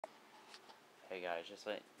Hey guys, just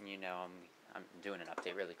letting you know, I'm doing an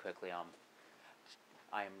update really quickly.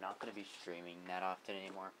 I am not going to be streaming that often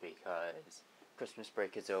anymore because Christmas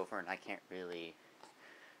break is over and I can't really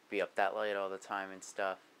be up that late all the time and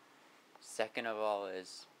stuff. Second of all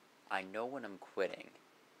is, I know when I'm quitting.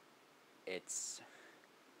 It's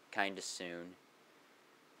kind of soon.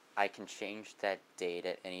 I can change that date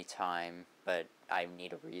at any time, but I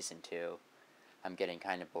need a reason to. I'm getting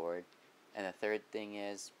kind of bored. And the third thing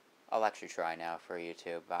is, I'll actually try now for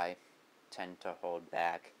YouTube. I tend to hold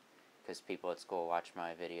back because people at school watch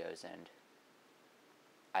my videos and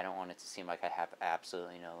I don't want it to seem like I have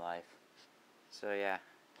absolutely no life. So yeah.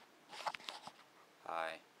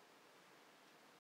 Hi.